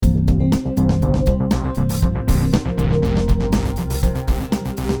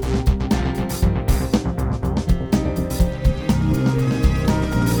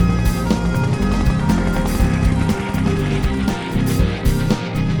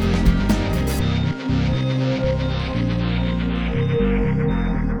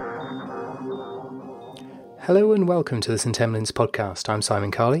Hello and welcome to the St Emlyn's podcast. I'm Simon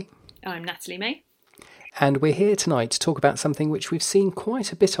Carley. I'm Natalie May. And we're here tonight to talk about something which we've seen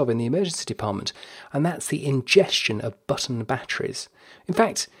quite a bit of in the emergency department, and that's the ingestion of button batteries. In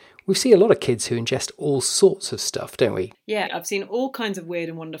fact, we see a lot of kids who ingest all sorts of stuff, don't we? Yeah, I've seen all kinds of weird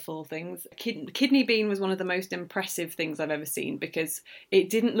and wonderful things. Kidney bean was one of the most impressive things I've ever seen because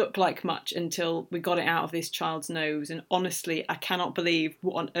it didn't look like much until we got it out of this child's nose. And honestly, I cannot believe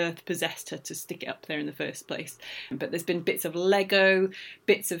what on earth possessed her to stick it up there in the first place. But there's been bits of Lego,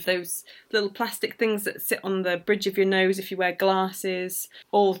 bits of those little plastic things that sit on the bridge of your nose if you wear glasses,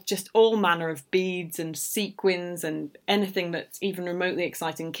 all manner of beads and sequins and anything that's even remotely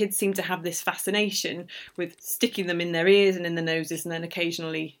exciting. Kids seem to have this fascination with sticking them in their ears and in their noses and then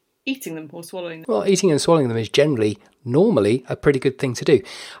occasionally eating them or swallowing them. Well, eating and swallowing them is normally a pretty good thing to do.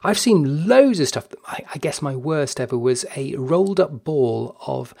 I've seen loads of stuff. I guess my worst ever was a rolled up ball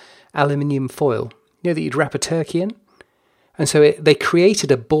of aluminium foil, that you'd wrap a turkey in. And so they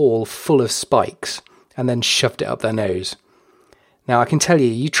created a ball full of spikes and then shoved it up their nose. Now, I can tell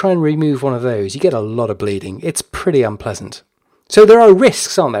you try and remove one of those, you get a lot of bleeding. It's pretty unpleasant. So there are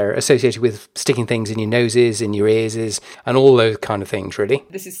risks, aren't there, associated with sticking things in your noses, in your ears, and all those kind of things, really.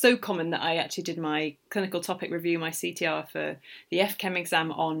 This is so common that I actually did my clinical topic review, my CTR, for the FChem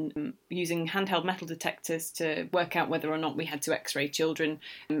exam on using handheld metal detectors to work out whether or not we had to x-ray children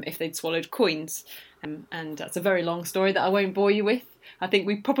if they'd swallowed coins. And that's a very long story that I won't bore you with. I think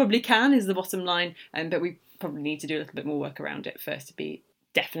we probably can, is the bottom line, but we probably need to do a little bit more work around it first to be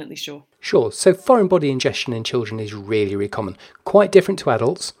definitely sure. Sure. So foreign body ingestion in children is really, really common. Quite different to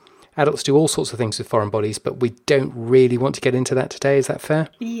adults. Adults do all sorts of things with foreign bodies, but we don't really want to get into that today. Is that fair?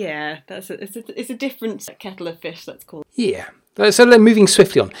 Yeah, it's a different kettle of fish, let's call it. Yeah. So moving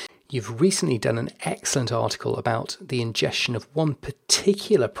swiftly on. You've recently done an excellent article about the ingestion of one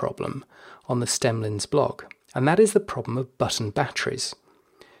particular problem on the Stemlins blog, and that is the problem of button batteries.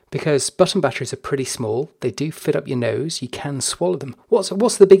 Because button batteries are pretty small, they do fit up your nose, you can swallow them. What's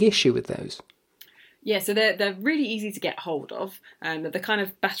the big issue with those? Yeah, so they're really easy to get hold of. They're the kind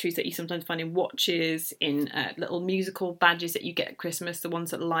of batteries that you sometimes find in watches, in little musical badges that you get at Christmas, the ones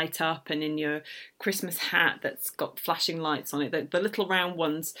that light up, and in your Christmas hat that's got flashing lights on it. The little round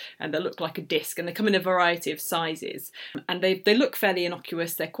ones, and they look like a disc, and they come in a variety of sizes. And they look fairly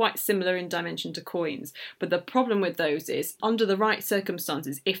innocuous. They're quite similar in dimension to coins. But the problem with those is, under the right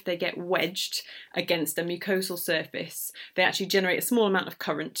circumstances, if they get wedged against a mucosal surface, they actually generate a small amount of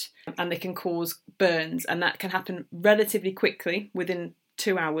current, and they can cause burns, and that can happen relatively quickly within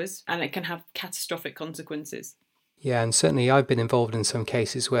 2 hours, and it can have catastrophic consequences. Yeah, and certainly I've been involved in some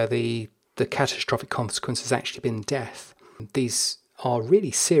cases where the catastrophic consequence has actually been death. These are really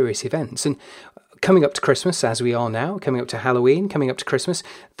serious events, and coming up to Christmas, as we are now, coming up to Halloween, coming up to Christmas,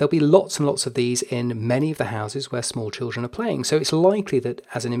 there'll be lots and lots of these in many of the houses where small children are playing. So it's likely that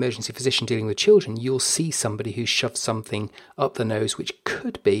as an emergency physician dealing with children, you'll see somebody who shoved something up the nose which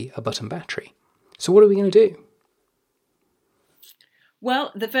could be a button battery. So what are we going to do?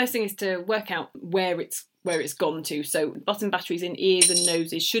 Well, the first thing is to work out where it's gone to. So button batteries in ears and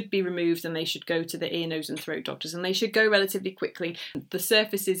noses should be removed, and they should go to the ear, nose and throat doctors, and they should go relatively quickly. The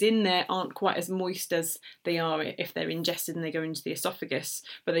surfaces in there aren't quite as moist as they are if they're ingested and they go into the esophagus,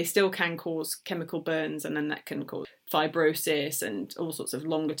 but they still can cause chemical burns, and then that can cause fibrosis and all sorts of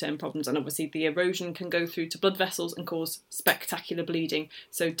longer term problems. And obviously the erosion can go through to blood vessels and cause spectacular bleeding.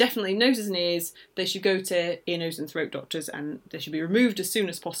 So definitely noses and ears, they should go to ear, nose and throat doctors, and they should be removed as soon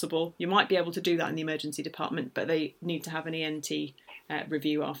as possible. You might be able to do that in the emergency department, but they need to have an ENT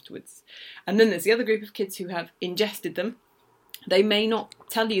review afterwards. And then there's the other group of kids who have ingested them. They may not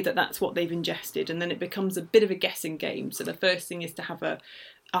tell you that that's what they've ingested, and then it becomes a bit of a guessing game. So the first thing is to have a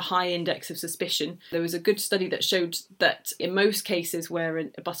high index of suspicion. There was a good study that showed that in most cases where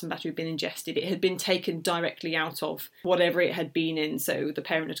a button battery had been ingested, it had been taken directly out of whatever it had been in. So the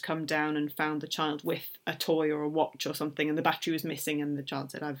parent had come down and found the child with a toy or a watch or something, and the battery was missing, and the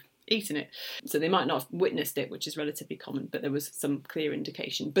child said, "I've eaten it." So they might not have witnessed it, which is relatively common, but there was some clear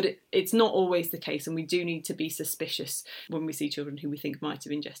indication. But it's not always the case, and we do need to be suspicious when we see children who we think might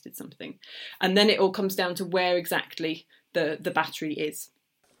have ingested something. And then it all comes down to where exactly the battery is.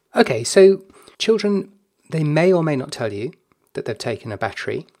 Okay, so children, they may or may not tell you that they've taken a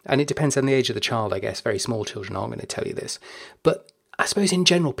battery, and it depends on the age of the child, I guess. Very small children aren't going to tell you this. But I suppose in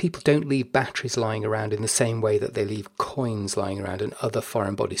general, people don't leave batteries lying around in the same way that they leave coins lying around and other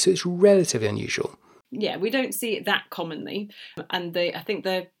foreign bodies, so it's relatively unusual. Yeah, we don't see it that commonly, and I think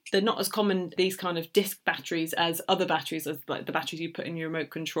they're not as common, these kind of disc batteries, as other batteries, as like the batteries you put in your remote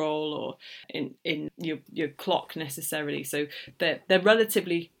control or in your clock necessarily. So they're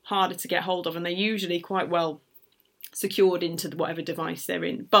relatively harder to get hold of, and they're usually quite well secured into whatever device they're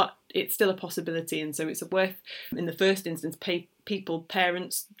in, but it's still a possibility, and so it's worth, in the first instance,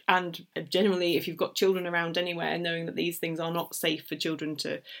 parents, and generally if you've got children around anywhere, knowing that these things are not safe for children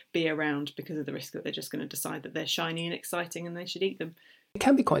to be around because of the risk that they're just going to decide that they're shiny and exciting and they should eat them. It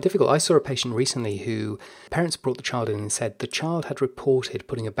can be quite difficult. I saw a patient recently who parents brought the child in and said the child had reported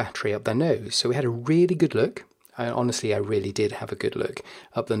putting a battery up their nose. So we had a really good look. Honestly, I really did have a good look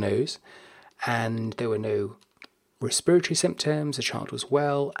up the nose, and there were no respiratory symptoms, the child was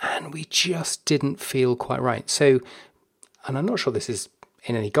well, and we just didn't feel quite right. So, and I'm not sure this is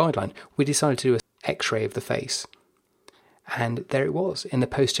in any guideline, we decided to do an x-ray of the face. And there it was, in the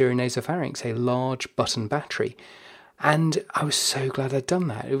posterior nasopharynx, a large button battery. And I was so glad I'd done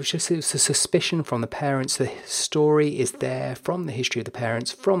that. It was a suspicion from the parents. The story is there from the history of the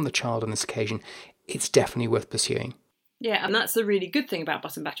parents, from the child on this occasion. It's definitely worth pursuing. Yeah, and that's the really good thing about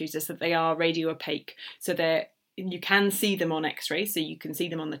button batteries, is that they are radio opaque. So you can see them on x-ray, so you can see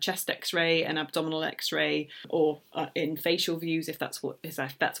them on the chest x-ray and abdominal x-ray, or in facial views if that's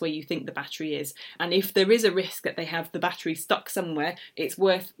where you think the battery is. And if there is a risk that they have the battery stuck somewhere, it's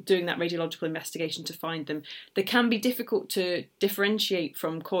worth doing that radiological investigation to find them. They can be difficult to differentiate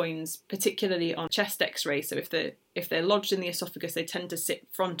from coins, particularly on chest x-ray. So if they're lodged in the esophagus, they tend to sit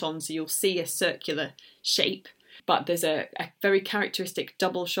front on, so you'll see a circular shape. But there's a very characteristic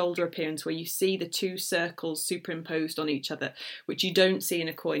double shoulder appearance where you see the two circles superimposed on each other, which you don't see in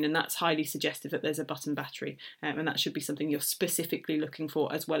a coin, and that's highly suggestive that there's a button battery, and that should be something you're specifically looking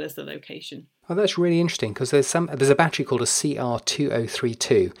for, as well as the location. Oh, that's really interesting, because there's a battery called a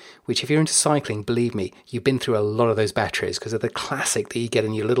CR2032, which, if you're into cycling, believe me, you've been through a lot of those batteries, because they're the classic that you get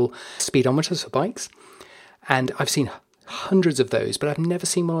in your little speedometers for bikes. And I've seen hundreds of those, but I've never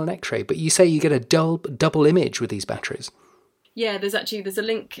seen one on x-ray. But you say you get a double image with these batteries. Yeah, there's a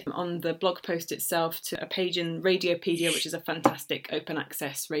link on the blog post itself to a page in Radiopedia, which is a fantastic open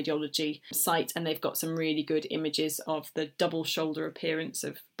access radiology site, and they've got some really good images of the double shoulder appearance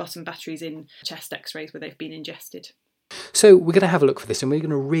of button batteries in chest x-rays where they've been ingested. So we're going to have a look for this, and we're going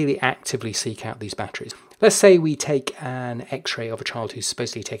to really actively seek out these batteries. Let's say we take an x-ray of a child who's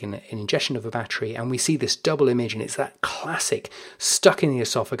supposedly taken an ingestion of a battery, and we see this double image, and it's that classic stuck in the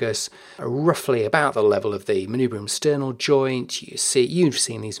esophagus, roughly about the level of the manubrium sternal joint. You've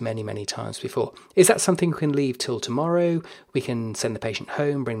seen these many, many times before. Is that something we can leave till tomorrow? We can send the patient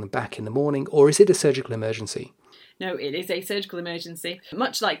home, bring them back in the morning, or is it a surgical emergency? No, it is a surgical emergency.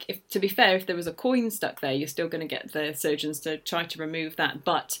 Much like, if there was a coin stuck there, you're still going to get the surgeons to try to remove that.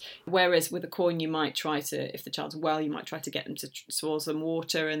 But whereas with a coin, you might try to, if the child's well, you might try to get them to swallow some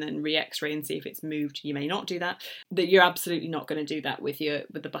water and then re-x-ray and see if it's moved. You may not do that. But you're absolutely not going to do that with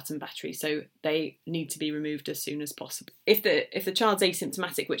the button battery. So they need to be removed as soon as possible. If the child's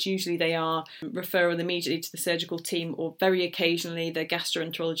asymptomatic, which usually they are, refer them immediately to the surgical team, or very occasionally the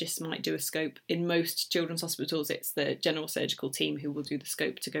gastroenterologist might do a scope. In most children's hospitals, it's the general surgical team who will do the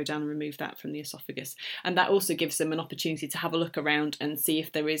scope to go down and remove that from the esophagus. And that also gives them an opportunity to have a look around and see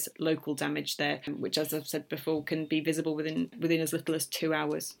if there is local damage there, which, as I've said before, can be visible within as little as 2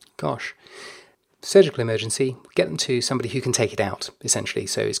 hours. Gosh. Surgical emergency, get them to somebody who can take it out, essentially.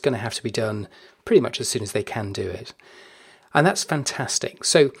 So it's going to have to be done pretty much as soon as they can do it. And that's fantastic.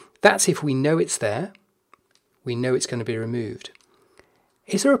 So that's if we know it's there, we know it's going to be removed.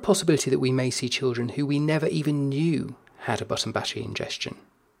 Is there a possibility that we may see children who we never even knew had a button battery ingestion?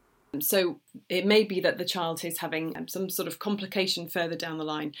 So it may be that the child is having some sort of complication further down the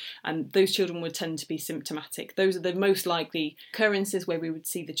line, and those children would tend to be symptomatic. Those are the most likely occurrences where we would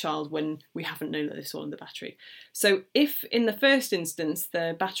see the child when we haven't known that they've swallowed the battery. So if in the first instance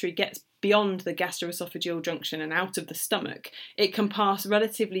the battery gets beyond the gastroesophageal junction and out of the stomach, it can pass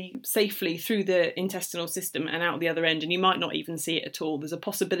relatively safely through the intestinal system and out the other end, and you might not even see it at all. There's a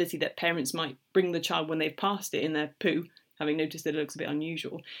possibility that parents might bring the child when they've passed it in their poo, having noticed that it looks a bit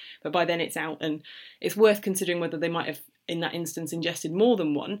unusual. But by then it's out, and it's worth considering whether they might have, in that instance, ingested more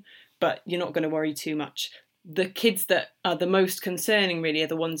than one, but you're not going to worry too much. The kids that are the most concerning really are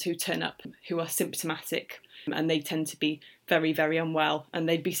the ones who turn up who are symptomatic, and they tend to be very, very unwell, and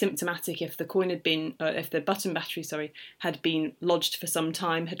they'd be symptomatic if the coin had been, if the button battery, had been lodged for some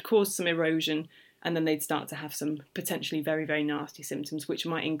time, had caused some erosion, and then they'd start to have some potentially very, very nasty symptoms, which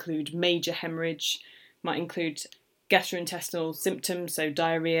might include major hemorrhage, might include gastrointestinal symptoms, so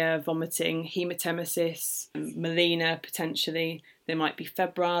diarrhoea, vomiting, hematemesis, melena potentially. They might be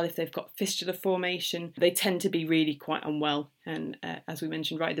febrile if they've got fistula formation. They tend to be really quite unwell, and as we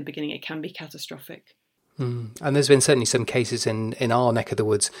mentioned right at the beginning, it can be catastrophic. And there's been certainly some cases in our neck of the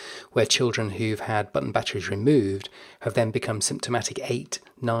woods where children who've had button batteries removed have then become symptomatic 8,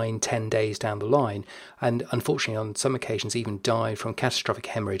 9, 10 days down the line, and unfortunately on some occasions even died from catastrophic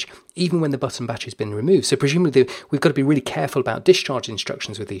hemorrhage, even when the button battery's been removed. So presumably we've got to be really careful about discharge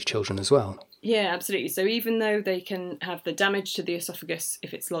instructions with these children as well. Yeah, absolutely. So even though they can have the damage to the esophagus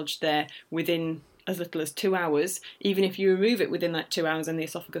if it's lodged there within as little as 2 hours, even if you remove it within that 2 hours and the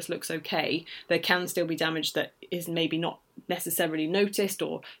esophagus looks okay, there can still be damage that is maybe not necessarily noticed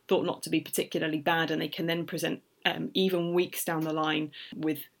or thought not to be particularly bad, and they can then present even weeks down the line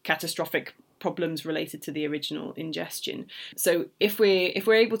with catastrophic problems related to the original ingestion. So if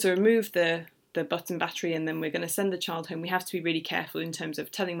we're able to remove the button battery and then we're going to send the child home, we have to be really careful in terms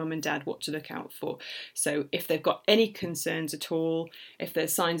of telling mum and dad what to look out for. So if they've got any concerns at all, if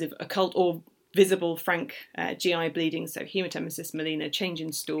there's signs of occult or visible frank GI bleeding, so hematemesis, melena, change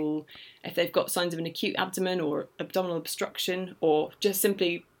in stool, if they've got signs of an acute abdomen or abdominal obstruction, or just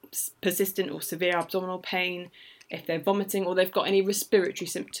simply persistent or severe abdominal pain, if they're vomiting, or they've got any respiratory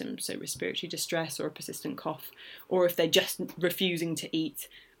symptoms, so respiratory distress or a persistent cough, or if they're just refusing to eat,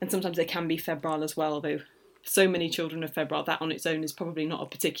 and sometimes they can be febrile as well, although so many children are febrile, that on its own is probably not a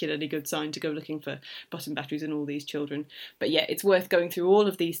particularly good sign to go looking for button batteries in all these children. But yeah, it's worth going through all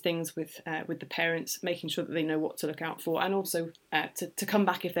of these things with the parents, making sure that they know what to look out for, and also to come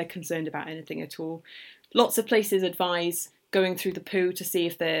back if they're concerned about anything at all. Lots of places advise going through the poo to see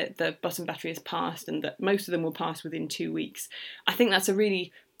if the button battery has passed, and that most of them will pass within 2 weeks. I think that's a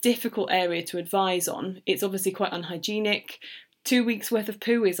really difficult area to advise on. It's obviously quite unhygienic. 2 weeks worth of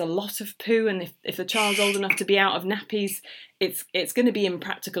poo is a lot of poo, and if the child's old enough to be out of nappies, it's going to be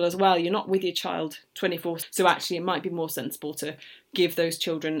impractical as well. You're not with your child 24/7, so actually it might be more sensible to give those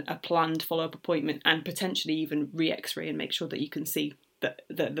children a planned follow-up appointment and potentially even re-x-ray and make sure that you can see that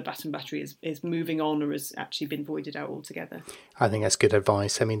the button battery is moving on or has actually been voided out altogether. I think that's good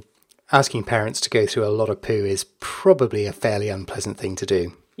advice. I mean, asking parents to go through a lot of poo is probably a fairly unpleasant thing to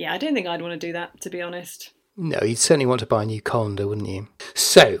do. Yeah, I don't think I'd want to do that, to be honest. No, you'd certainly want to buy a new colander, wouldn't you?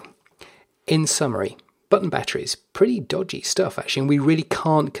 So, in summary, button batteries, pretty dodgy stuff actually, and we really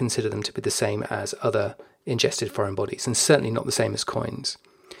can't consider them to be the same as other ingested foreign bodies, and certainly not the same as coins.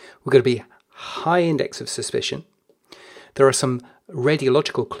 We've got to be high index of suspicion. There are some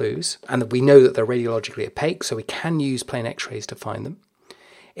radiological clues, and we know that they're radiologically opaque, so we can use plain x-rays to find them.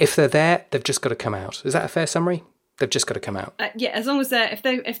 If they're there, they've just got to come out. Is that a fair summary? They've just got to come out. Yeah, as long as if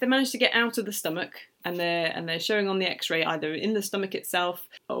they manage to get out of the stomach and they're showing on the X-ray either in the stomach itself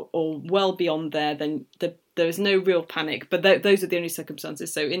or well beyond there, then there is no real panic. But those are the only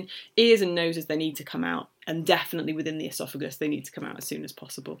circumstances. So in ears and noses, they need to come out, and definitely within the esophagus, they need to come out as soon as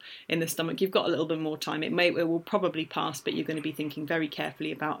possible. In the stomach, you've got a little bit more time. It will probably pass, but you're going to be thinking very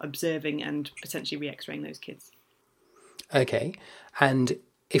carefully about observing and potentially re-X-raying those kids. Okay, and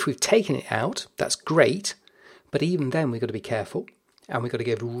if we've taken it out, that's great. But even then, we've got to be careful, and we've got to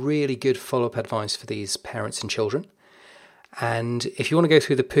give really good follow-up advice for these parents and children. And if you want to go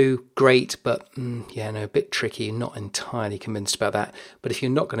through the poo, great, but a bit tricky, not entirely convinced about that. But if you're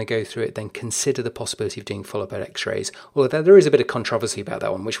not going to go through it, then consider the possibility of doing follow-up x-rays. Although there is a bit of controversy about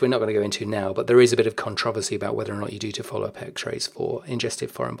that one, which we're not going to go into now, but there is a bit of controversy about whether or not you do to follow-up x-rays for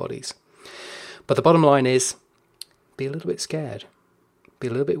ingested foreign bodies. But the bottom line is, be a little bit scared, be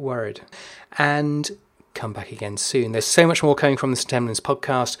a little bit worried, and come back again soon. There's so much more coming from the St Emlyn's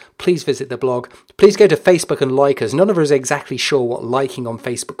podcast. Please visit the blog. Please go to Facebook and like us. None of us are exactly sure what liking on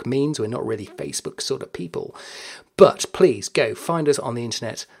Facebook means. We're not really Facebook sort of people. But please go find us on the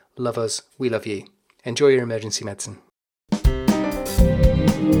internet. Love us. We love you. Enjoy your emergency medicine.